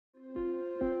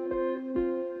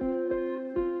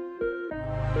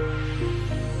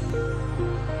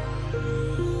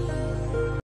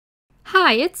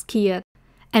Hi, it's Kia,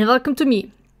 and welcome to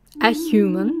me, a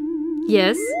human.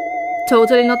 Yes,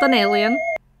 totally not an alien.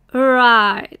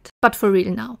 Right, but for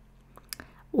real now.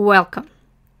 Welcome.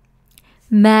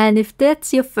 Man, if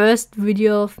that's your first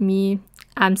video of me,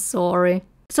 I'm sorry.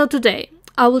 So today,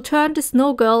 I will turn the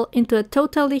snow girl into a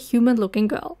totally human looking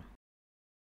girl.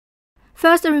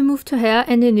 First I removed her hair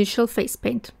and the initial face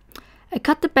paint. I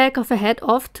cut the back of her head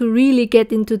off to really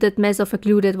get into that mess of a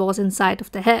glue that was inside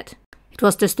of the head. It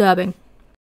was disturbing.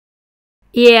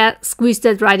 Yeah, squeeze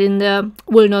that right in there,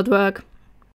 will not work.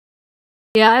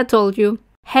 Yeah, I told you.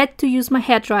 Had to use my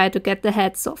hairdryer to get the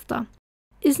head softer.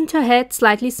 Isn't her head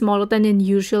slightly smaller than an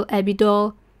usual Abbey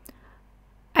doll?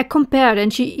 I compared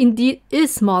and she indeed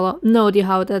is smaller. No idea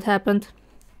how that happened.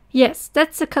 Yes,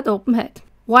 that's a cut open head.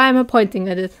 Why am I pointing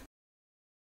at it?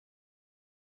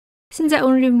 Since I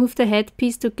only removed the head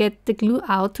piece to get the glue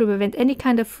out to prevent any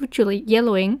kind of future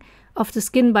yellowing of the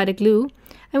skin by the glue,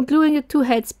 I'm gluing the two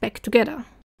heads back together.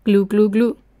 Glue, glue,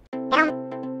 glue.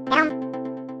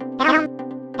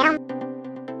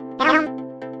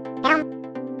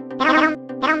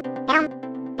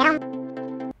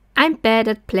 I'm bad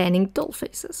at planning doll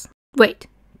faces. Wait,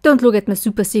 don't look at my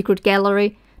super secret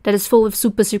gallery that is full of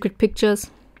super secret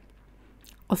pictures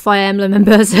of Fire Emblem and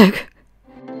Berserk.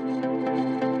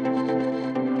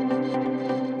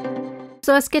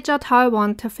 So I sketch out how I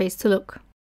want her face to look.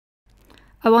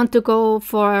 I want to go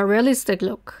for a realistic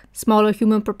look, smaller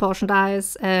human proportioned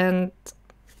eyes and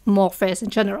more face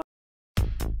in general.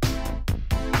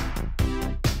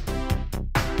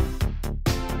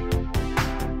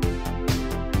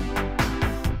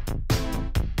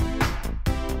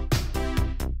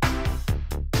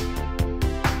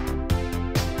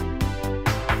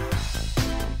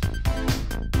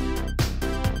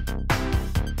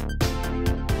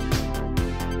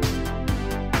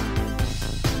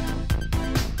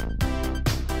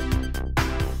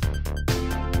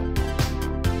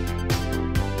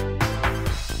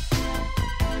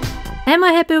 Am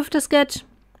I happy with the sketch?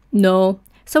 No.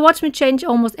 So watch me change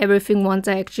almost everything once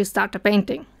I actually start the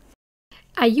painting.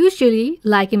 I usually,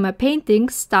 like in my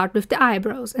paintings, start with the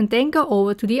eyebrows and then go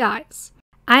over to the eyes.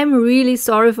 I'm really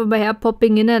sorry for my hair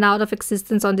popping in and out of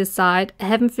existence on this side. I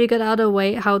haven't figured out a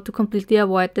way how to completely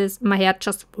avoid this. My hair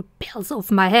just repels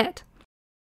off my head.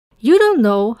 You don't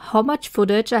know how much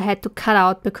footage I had to cut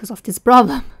out because of this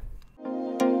problem.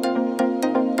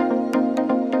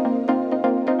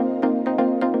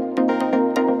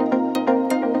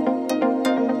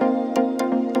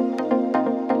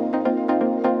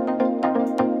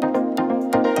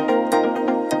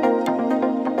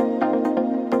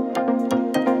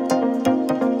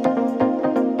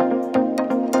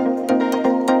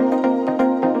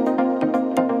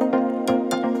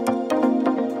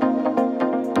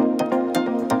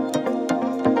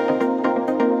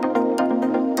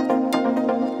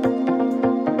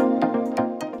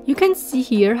 You can see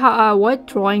here how I avoid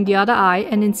drawing the other eye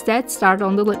and instead start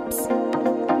on the lips.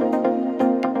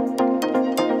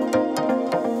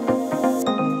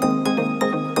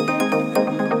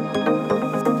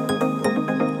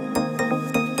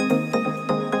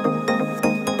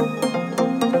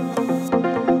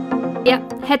 Yeah,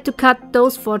 had to cut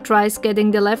those 4 tries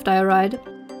getting the left eye right.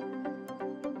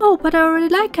 Oh, but I already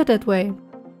like it that way.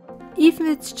 Even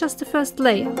if it's just the first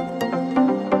layer.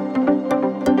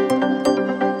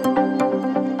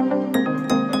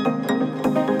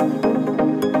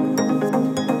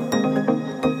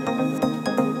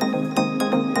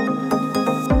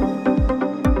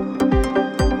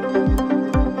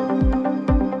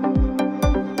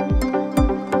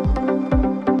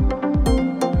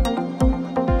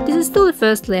 Still the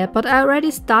first layer, but I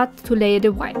already start to layer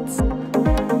the whites.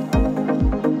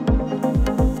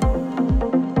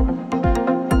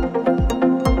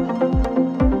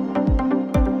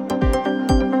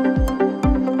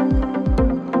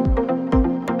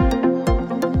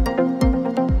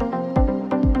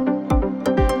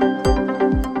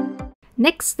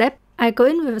 Next step, I go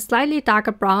in with a slightly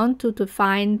darker brown to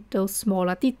define those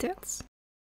smaller details.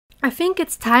 I think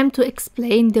it's time to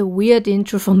explain the weird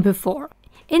intro from before.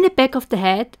 In the back of the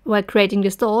head, while creating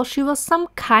this doll, she was some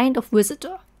kind of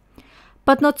visitor.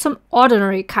 But not some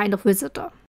ordinary kind of visitor.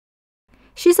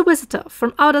 She's a visitor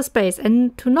from outer space,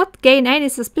 and to not gain any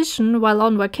suspicion while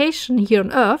on vacation here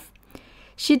on Earth,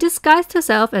 she disguised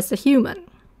herself as a human.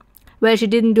 Well, she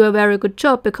didn't do a very good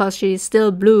job because she is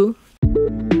still blue.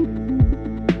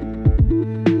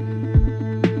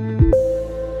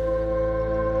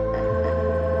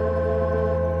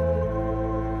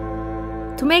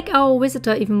 To make our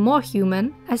visitor even more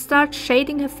human, I start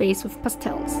shading her face with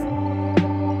pastels.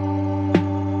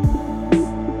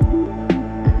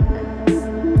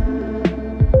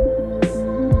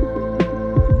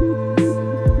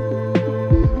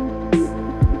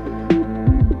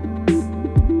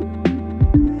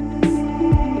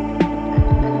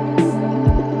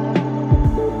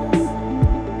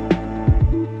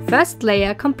 first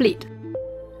layer complete.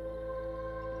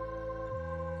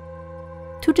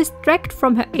 To distract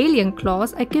from her alien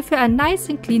claws, I give her a nice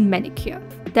and clean manicure.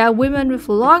 There are women with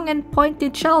long and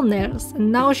pointed shell nails,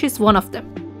 and now she's one of them.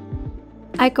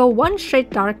 I go one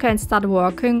shade darker and start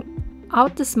working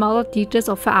out the smaller details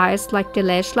of her eyes, like the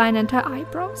lash line and her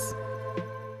eyebrows.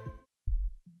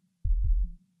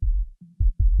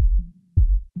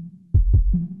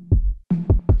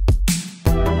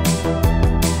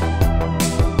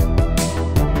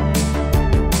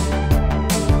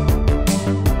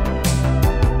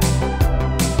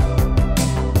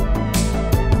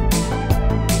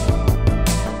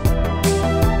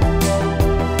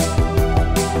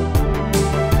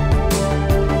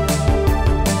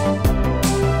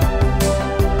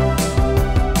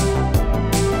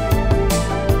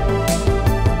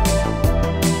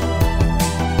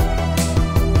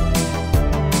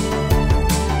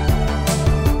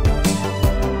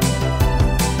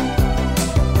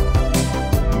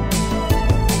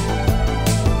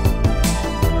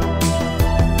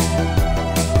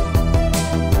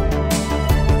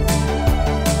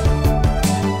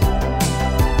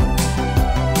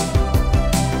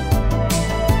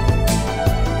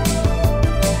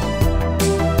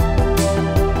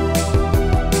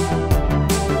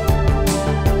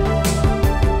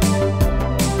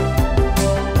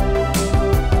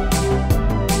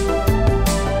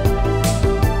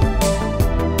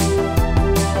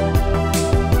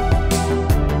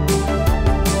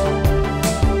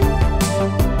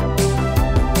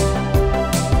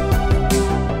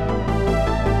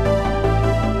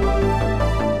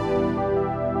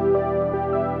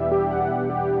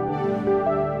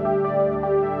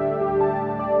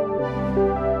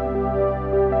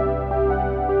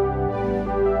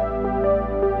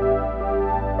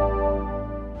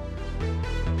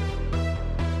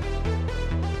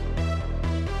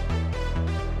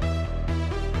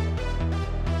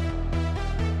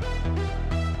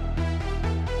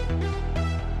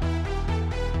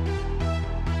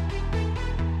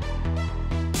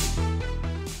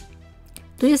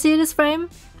 Do you see this frame?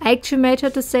 I actually made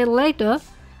her to sale later,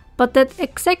 but that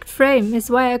exact frame is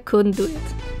why I couldn't do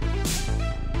it.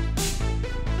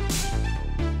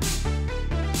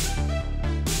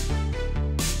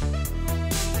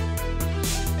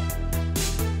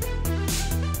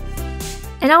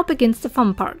 And now begins the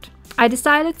fun part. I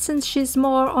decided, since she's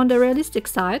more on the realistic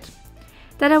side,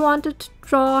 that I wanted to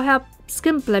draw her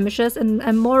skin blemishes and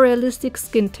a more realistic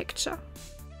skin texture.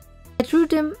 I drew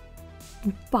them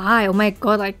by, oh my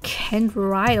god, I can't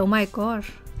write, oh my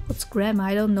gosh. What's grandma?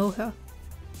 I don't know her.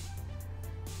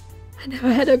 I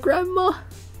never had a grandma.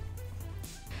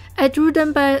 I drew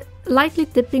them by lightly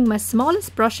dipping my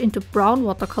smallest brush into brown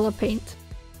watercolor paint.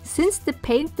 Since the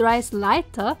paint dries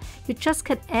lighter, you just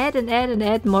can add and add and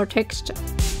add more texture.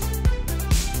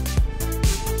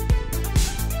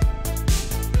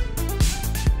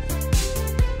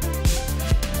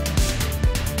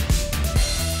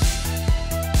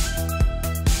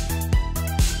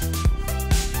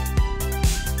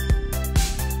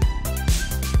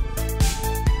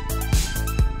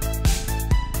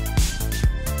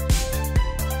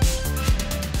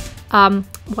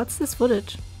 What's this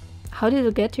footage? How did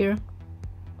it get here?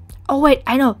 Oh wait,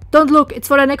 I know! Don't look! It's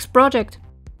for the next project!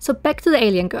 So back to the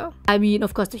alien girl. I mean,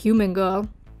 of course, the human girl.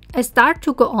 I start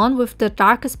to go on with the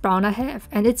darkest brown I have,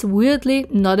 and it's weirdly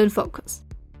not in focus.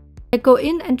 I go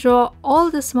in and draw all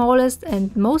the smallest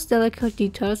and most delicate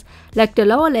details, like the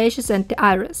lower lashes and the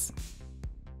iris.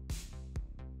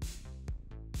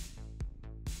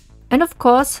 And of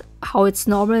course, how it's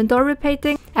normal in doll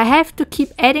repainting, I have to keep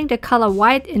adding the color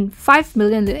white in 5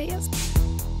 million layers.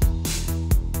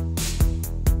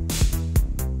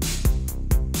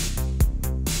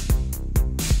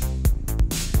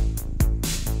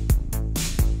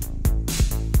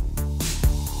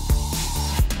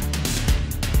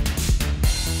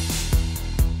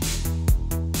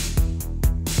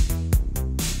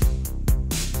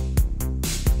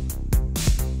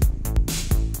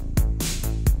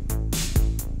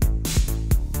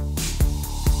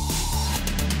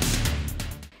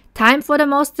 Time for the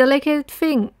most delicate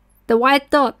thing, the white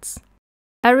dots.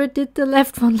 I redid the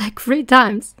left one like 3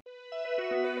 times.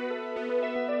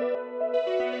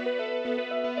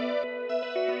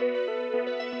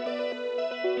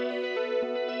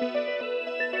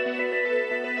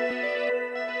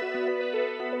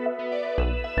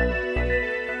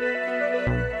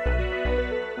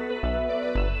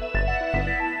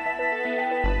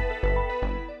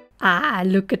 Ah,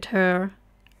 look at her.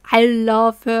 I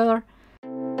love her.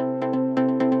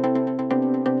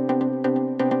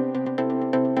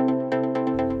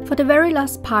 For the very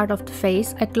last part of the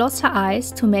face, I gloss her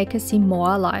eyes to make her seem more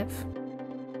alive.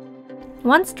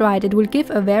 Once dried, it will give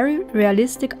a very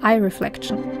realistic eye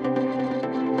reflection.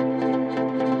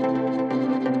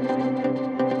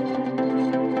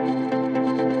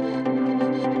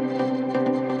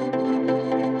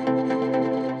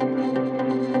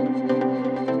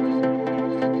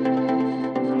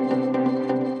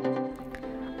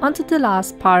 Onto the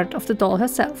last part of the doll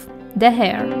herself, the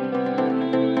hair.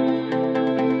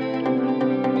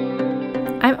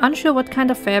 I'm unsure what kind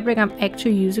of fabric I'm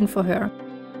actually using for her.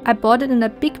 I bought it in a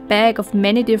big bag of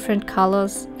many different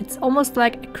colors. It's almost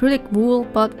like acrylic wool,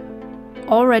 but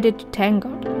already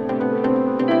detangled.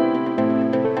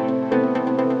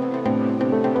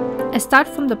 I start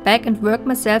from the back and work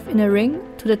myself in a ring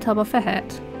to the top of her head.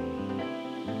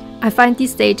 I find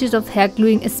these stages of hair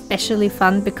gluing especially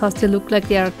fun because they look like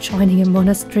they are joining a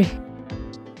monastery.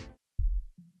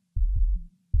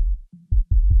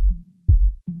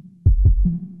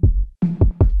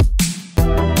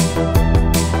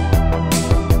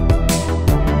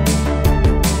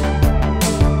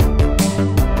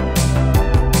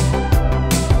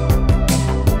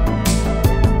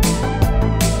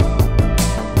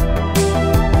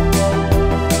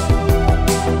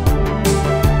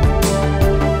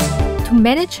 To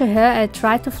manage her hair, I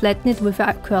tried to flatten it with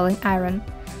a curling iron.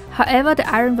 However, the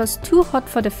iron was too hot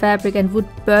for the fabric and would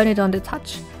burn it on the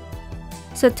touch.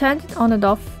 So I turned it on and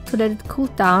off to let it cool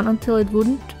down until it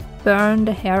wouldn't burn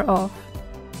the hair off.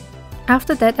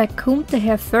 After that, I combed the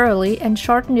hair thoroughly and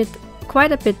shortened it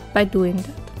quite a bit by doing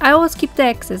that. I always keep the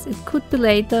excess, it could be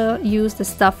later used as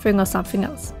stuffing or something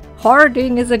else.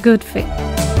 Hoarding is a good thing.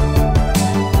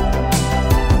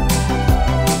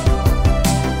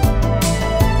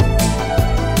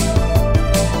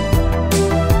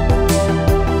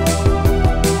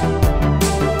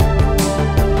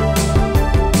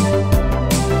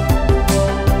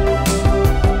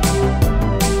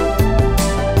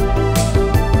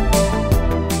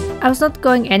 I was not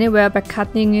going anywhere by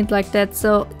cutting it like that,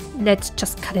 so let's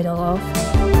just cut it all off.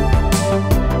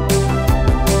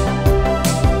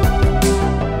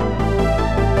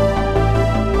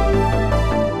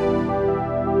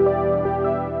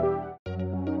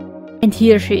 And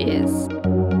here she is.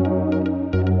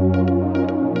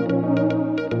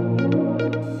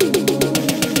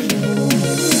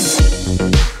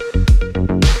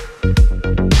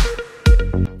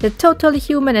 The totally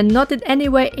human and not in any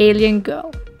way alien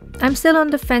girl. I'm still on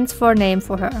the fence for a name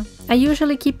for her. I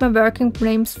usually keep my working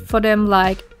names for them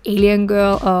like Alien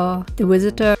Girl or The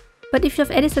Visitor, but if you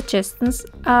have any suggestions,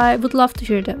 I would love to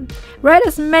hear them. Write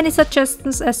as many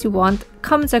suggestions as you want,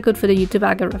 comments are good for the YouTube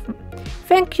algorithm.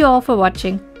 Thank you all for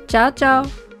watching. Ciao ciao!